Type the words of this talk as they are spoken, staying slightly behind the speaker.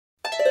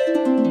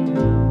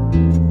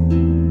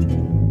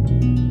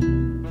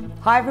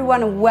Hi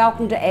everyone and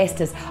welcome to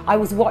Astar's. I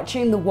was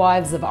watching The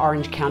Wives of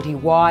Orange County.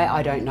 Why,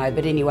 I don't know,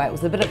 but anyway, it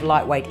was a bit of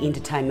lightweight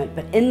entertainment.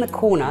 But in the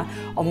corner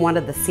on one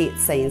of the set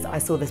scenes, I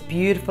saw this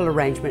beautiful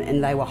arrangement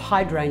and they were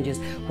hydrangeas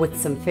with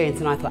some ferns,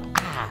 and I thought,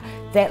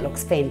 that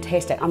looks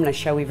fantastic. I'm going to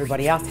show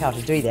everybody else how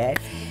to do that.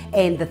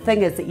 And the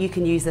thing is that you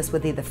can use this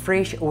with either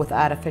fresh or with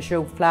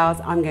artificial flowers.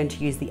 I'm going to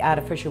use the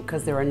artificial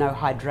because there are no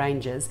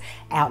hydrangeas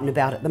out and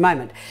about at the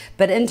moment.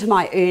 But into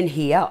my urn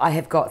here, I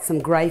have got some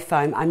grey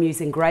foam. I'm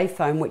using grey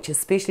foam, which is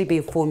specially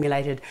being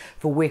formulated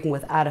for working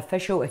with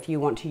artificial. If you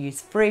want to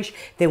use fresh,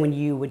 then when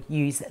you would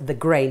use the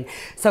green.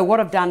 So what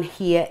I've done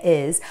here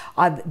is,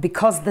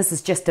 because this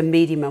is just a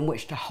medium in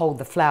which to hold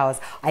the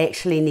flowers, I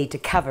actually need to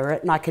cover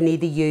it, and I can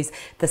either use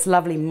this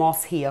lovely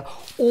moss here,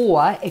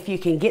 or if you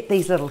can get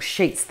these little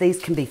sheets,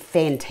 these can be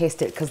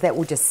fantastic because that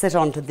will just sit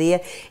onto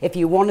there. If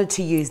you wanted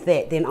to use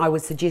that, then I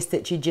would suggest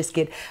that you just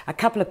get a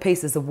couple of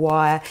pieces of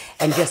wire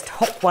and just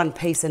hook one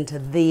piece into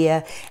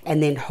there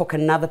and then hook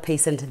another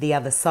piece into the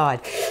other side.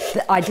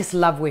 I just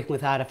love working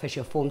with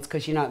artificial forms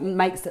because, you know, it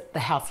makes the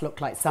house look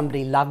like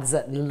somebody loves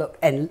it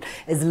and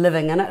is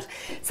living in it.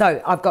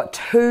 So I've got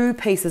two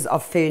pieces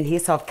of fern here,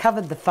 so I've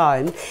covered the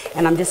foam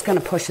and I'm just going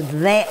to push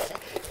that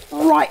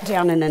right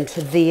down and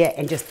into there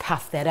and just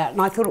puff that out. And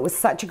I thought it was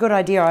such a good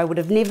idea. I would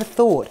have never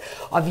thought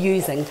of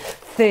using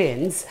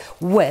ferns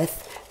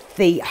with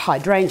the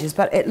hydrangeas,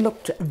 but it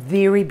looked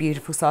very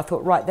beautiful, so I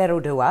thought, right, that'll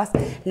do us.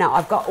 Now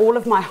I've got all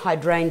of my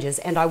hydrangeas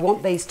and I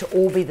want these to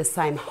all be the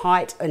same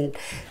height, and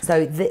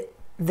so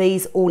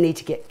these all need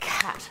to get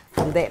cut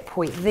from that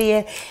point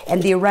there,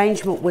 and the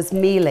arrangement was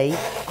merely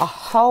a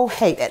whole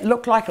heap. It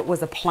looked like it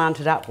was a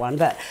planted up one,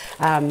 but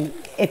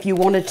if you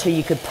wanted to,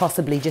 you could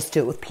possibly just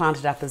do it with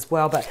planted up as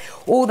well. But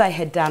all they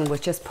had done was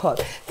just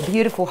put the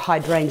beautiful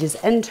hydrangeas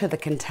into the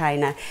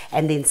container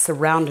and then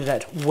surrounded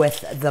it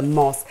with the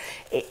moss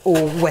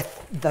or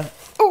with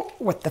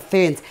the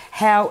ferns.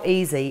 How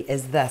easy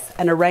is this?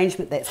 An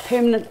arrangement that's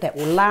permanent, that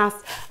will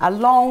last a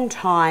long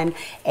time,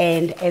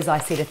 and as I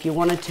said, if you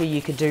wanted to,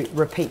 you could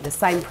repeat the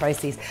same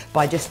process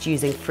by just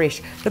using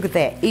fresh. Look at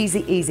that,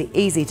 easy, easy,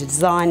 easy to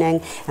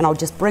designing, and I'll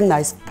just bring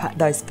those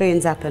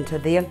ferns up into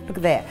there. Look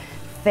at that.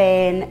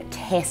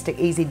 Fantastic,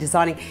 easy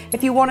designing.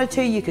 If you wanted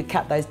to, you could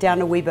cut those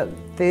down a wee bit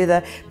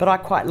further, but I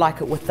quite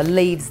like it with the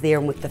leaves there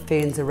and with the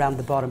ferns around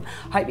the bottom.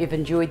 Hope you've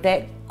enjoyed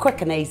that.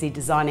 Quick and easy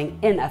designing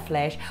in a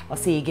flash. I'll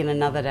see you again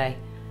another day.